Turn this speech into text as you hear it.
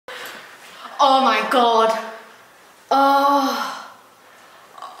Oh my god. Oh,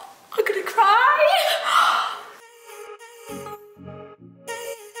 I'm gonna cry.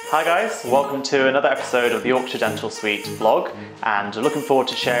 Hi guys, welcome to another episode of the Yorkshire Dental Suite vlog, and looking forward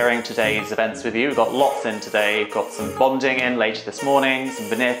to sharing today's events with you. We've got lots in today. We've got some bonding in later this morning, some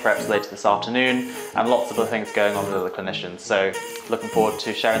veneer preps later this afternoon, and lots of other things going on with other clinicians. So looking forward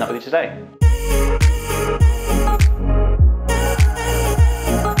to sharing that with you today.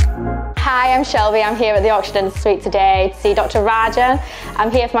 Hi, I'm Shelby. I'm here at the Yorkshire Dental Suite today to see Dr. Rajan.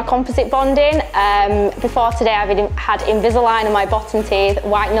 I'm here for my composite bonding. Before today I've had Invisalign on my bottom teeth,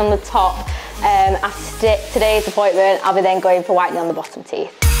 whitening on the top. After today's appointment I'll be then going for whitening on the bottom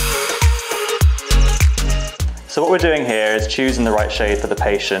teeth. So what we're doing here is choosing the right shade for the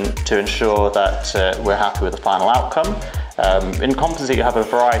patient to ensure that we're happy with the final outcome. In composite you have a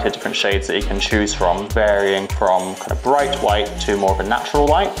variety of different shades that you can choose from, varying from kind of bright white to more of a natural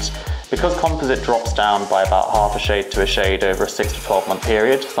white. Because composite drops down by about half a shade to a shade over a 6 to 12 month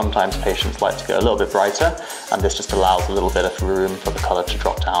period, sometimes patients like to go a little bit brighter, and this just allows a little bit of room for the colour to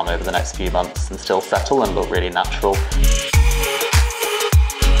drop down over the next few months and still settle and look really natural.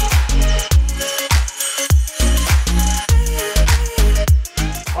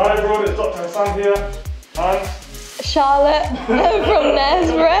 Hi everyone, it's Dr. Hassan here, and Charlotte from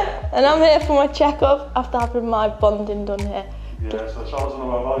Nesborough, and I'm here for my checkup after having my bonding done here. yeah, so Charlotte's one of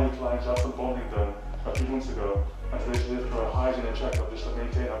our valued clients. She had some bonding done a few months ago, and today she's here for a hygiene and checkup just to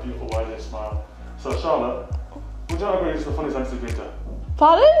maintain a beautiful wide smile. So Charlotte, would you not agree it's the funniest dentist you've been to?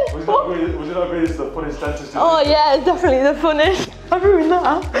 Pardon? Would you not agree it's the funniest dentist you've been to? Oh yeah, it's definitely the funnest. I ruined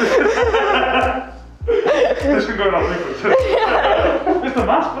that. This can go in our secret. It's the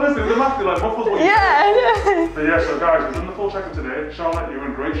mask, honestly, the mask like muffles what you Yeah. But yeah, so guys, we've done the full checkup today. Charlotte, you're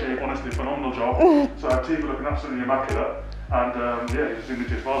in great shape, honestly, phenomenal job. So our teeth are looking absolutely immaculate. And yeah, you've seen the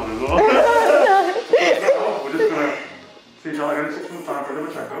teeth father as well. We're just going to see Charlotte again in 6 months' time for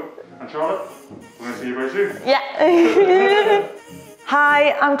another checkup. And Charlotte, we're going to see you very soon. Yeah.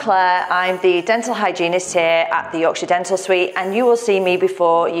 Hi, I'm Claire. I'm the dental hygienist here at the Yorkshire Dental Suite, and you will see me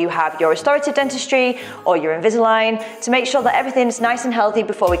before you have your restorative dentistry or your Invisalign to make sure that everything's nice and healthy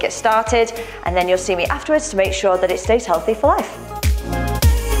before we get started, and then you'll see me afterwards to make sure that it stays healthy for life.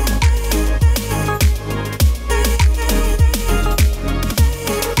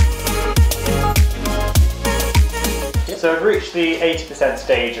 So I've reached the 80%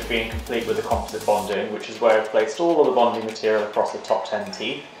 stage of being complete with the composite bonding, which is where I've placed all of the bonding material across the top 10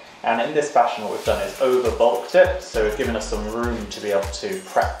 teeth. And in this fashion what we've done is over bulked it, so we've given us some room to be able to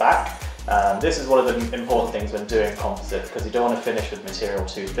prep back. This is one of the important things when doing composite, because you don't want to finish with material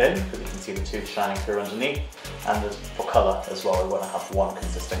too thin, because you can see the tooth shining through underneath. And for colour as well, we want to have one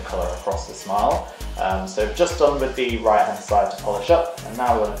consistent colour across the smile. So I've just done with the right hand side to polish up, and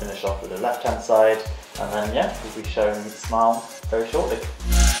now we want to finish off with the left hand side. And then, yeah, we'll be showing you the smile very shortly.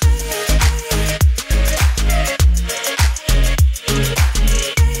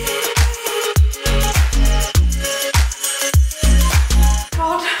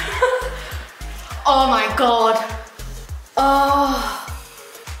 God. Oh my god. Oh.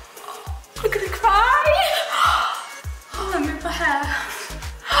 I'm gonna cry. Oh, I'm in my hair.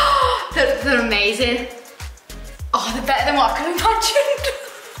 They're amazing. Oh, they're better than what I could have imagined.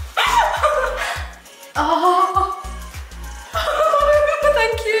 Oh,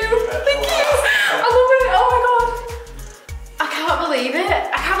 thank you, thank you. I love it. Oh my god, I can't believe it. I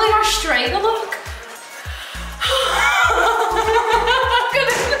can't believe how straight they look. I'm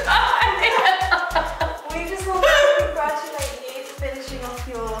gonna cry. We just want to congratulate you for finishing off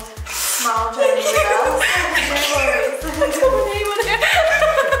your smile journey with us.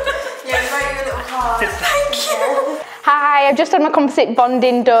 Yeah, we wrote you a little card. Thank you. Hi, I've just had my composite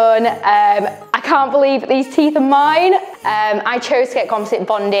bonding done. I can't believe these teeth are mine. I chose to get composite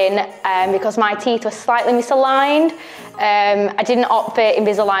bonding because my teeth were slightly misaligned. I didn't opt for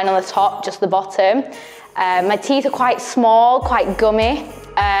Invisalign on the top, just the bottom. My teeth are quite small, quite gummy,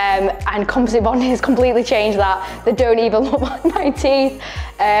 and composite bonding has completely changed that. They don't even look like my teeth.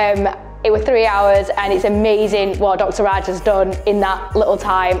 It was 3 hours and it's amazing what Dr. Raj has done in that little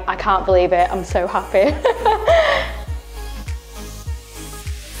time. I can't believe it, I'm so happy.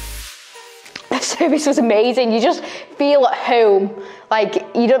 The service was amazing. You just feel at home. Like,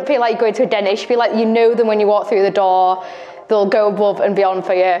 you don't feel like going to a dentist. You feel like you know them when you walk through the door. They'll go above and beyond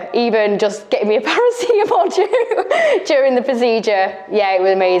for you. Even just getting me a paracetamol during the procedure. Yeah, it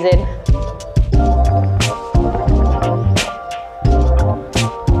was amazing.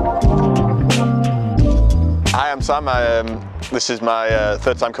 Hi, I'm Sam. This is my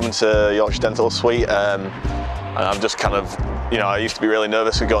third time coming to Yorkshire Dental Suite, and I'm just kind of you know, I used to be really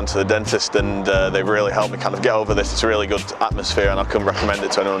nervous with going to the dentist, and they've really helped me kind of get over this. It's a really good atmosphere, and I can recommend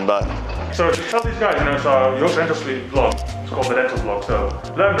it to anyone better. So just tell these guys, you know, it's our Yorkshire Dental Suite vlog. It's called the Dental Vlog. So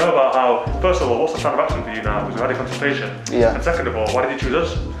let them know about how, first of all, what's the plan of action for you now? Because we had a consultation. Yeah. And second of all, why did you choose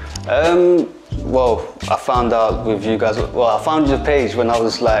us? Well, I found out with you guys. Well, I found your page when I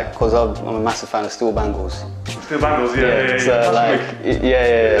was like, because I'm a massive fan of Steel Bangles. Steel Bangles, yeah. So like,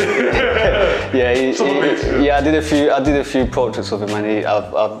 yeah. I did a few projects with him, and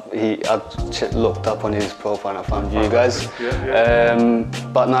I looked up on his profile and I found you guys.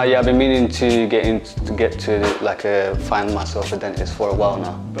 But now, yeah, I've been meaning to get to like find myself a dentist for a while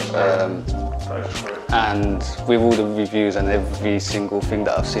now. And with all the reviews and every single thing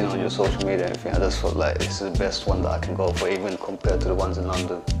that I've seen on your social media and everything, I just felt like this is the best one that I can go for, even compared to the ones in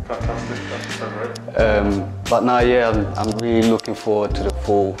London. Fantastic, that's so great. But now, yeah, I'm really looking forward to the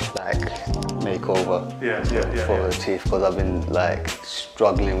full like makeover for the teeth, because I've been like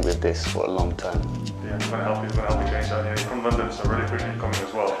struggling with this for a long time. Yeah, it's going to help you change that. Yeah, you're from London, so I really appreciate you coming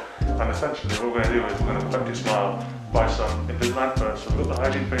as well. And essentially, what we're going to do is we're going to perfect your smile by some Invisalign first. So we've got the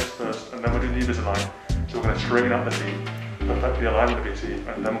hygiene phase first, and then we're doing the Invisalign. So we're going to straighten out the teeth, perfect the alignment of your teeth,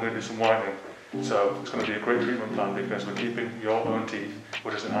 and then we're going to do some whitening. So it's going to be a great treatment plan because we're keeping your own teeth,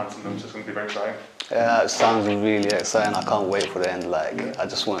 we're just enhancing them, so it's going to be very exciting. Yeah, it sounds really exciting. I can't wait for the end. Like, I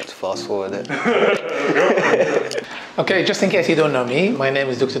just wanted to fast forward it. Okay, just in case you don't know me, my name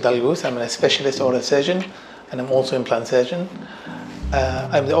is Dr. Dalgus. I'm a specialist oral surgeon, and I'm also implant surgeon.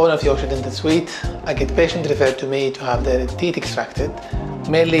 I'm the owner of Yorkshire Dental Suite. I get patients referred to me to have their teeth extracted,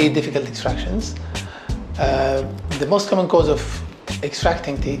 mainly difficult extractions. The most common cause of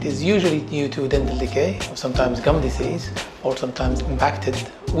extracting teeth is usually due to dental decay, or sometimes gum disease, or sometimes impacted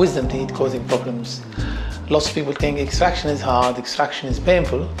wisdom teeth causing problems. Lots of people think extraction is hard, extraction is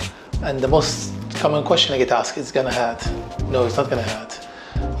painful, and the most common question I get asked is, gonna hurt? No, it's not gonna hurt.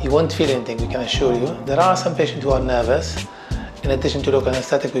 You won't feel anything, we can assure you. There are some patients who are nervous. In addition to local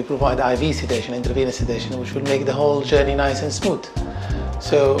anesthetic, we provide IV sedation, intravenous sedation, which will make the whole journey nice and smooth.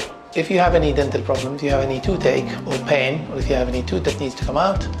 So if you have any dental problems, if you have any toothache or pain, or if you have any tooth that needs to come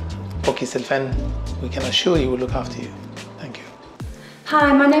out, book yourself in. We can assure you we'll look after you. Thank you.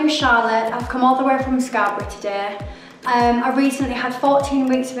 Hi, my name's Charlotte. I've come all the way from Scarborough today. I recently had 14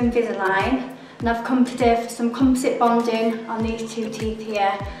 weeks of Invisalign, and I've come today for some composite bonding on these two teeth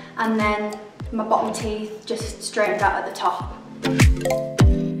here, and then my bottom teeth just straightened out at the top.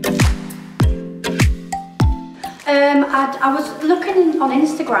 I was looking on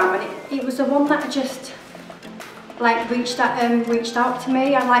Instagram, and it was the one that just like reached out to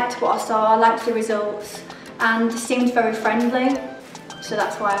me. I liked what I saw, I liked the results, and it seemed very friendly. So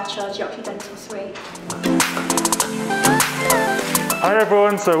that's why I chose Yorkshire Dental Suite. Hi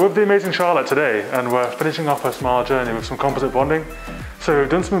everyone, so we're with the amazing Charlotte today, and we're finishing off her smile journey with some composite bonding. So we've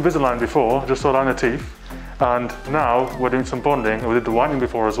done some Invisalign before, just to align the teeth. And now we're doing some bonding, and we did the whitening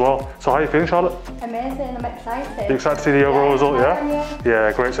before as well. So how are you feeling, Charlotte? Amazing, I'm excited. You excited to see the overall result, yeah?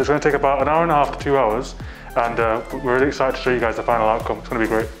 Yeah, great. So it's going to take about 1.5 to 2 hours, and we're really excited to show you guys the final outcome. It's going to be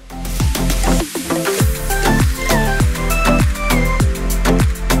great.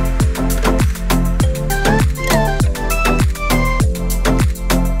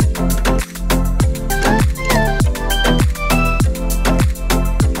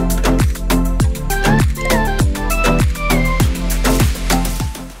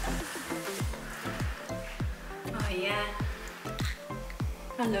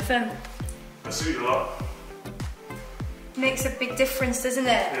 I love them. I suit you a lot. Makes a big difference, doesn't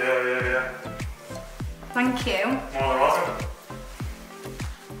it? Yeah. Thank you. More than welcome.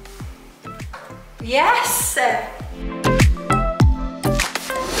 Yes!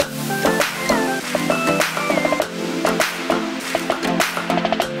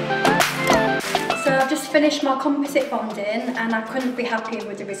 So I've just finished my composite bonding, and I couldn't be happier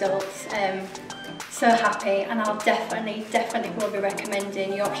with the results. So happy, and I'll definitely will be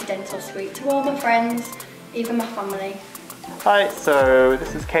recommending Yorkshire Dental Suite to all my friends, even my family. Hi, so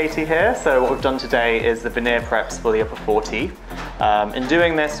this is Katie here. So what we've done today is the veneer preps for the upper 4 teeth. In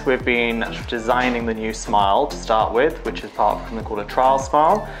doing this, we've been designing the new smile to start with, which is part of something called a trial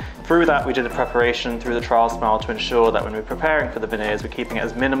smile. Through that, we did a preparation through the trial smile to ensure that when we're preparing for the veneers, we're keeping it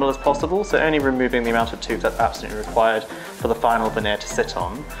as minimal as possible, so only removing the amount of tooth that's absolutely required for the final veneer to sit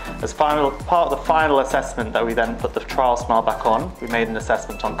on. As part of the final assessment that we then put the trial smile back on, we made an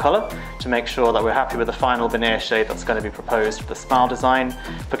assessment on colour to make sure that we're happy with the final veneer shade that's going to be proposed for the smile design.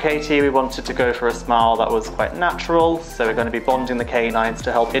 For Katie, we wanted to go for a smile that was quite natural, so we're going to be bonding the canines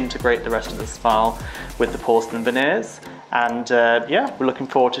to help integrate the rest of the smile with the porcelain veneers. And yeah, we're looking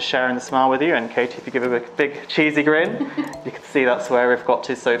forward to sharing the smile with you. And Katie, if you give a big cheesy grin, you can see that's where we've got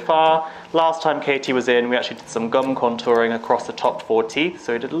to so far. Last time Katie was in, we actually did some gum contouring across the top 4 teeth.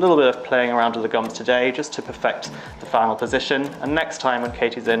 So we did a little bit of playing around with the gums today just to perfect the final position. And next time when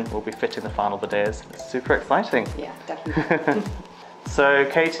Katie's in, we'll be fitting the final veneers. It's super exciting. Yeah, definitely. So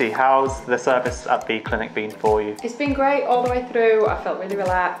Katie, how's the service at the clinic been for you? It's been great all the way through. I felt really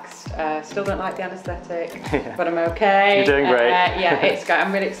relaxed. Still don't like the anaesthetic, but I'm okay. You're doing great. Yeah, it's great.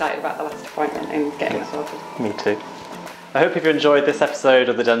 I'm really excited about the last appointment and getting it sorted. Me too. I hope you've enjoyed this episode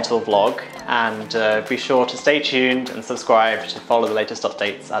of the Dental Vlog, and be sure to stay tuned and subscribe to follow the latest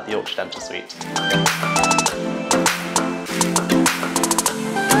updates at the Yorkshire Dental Suite.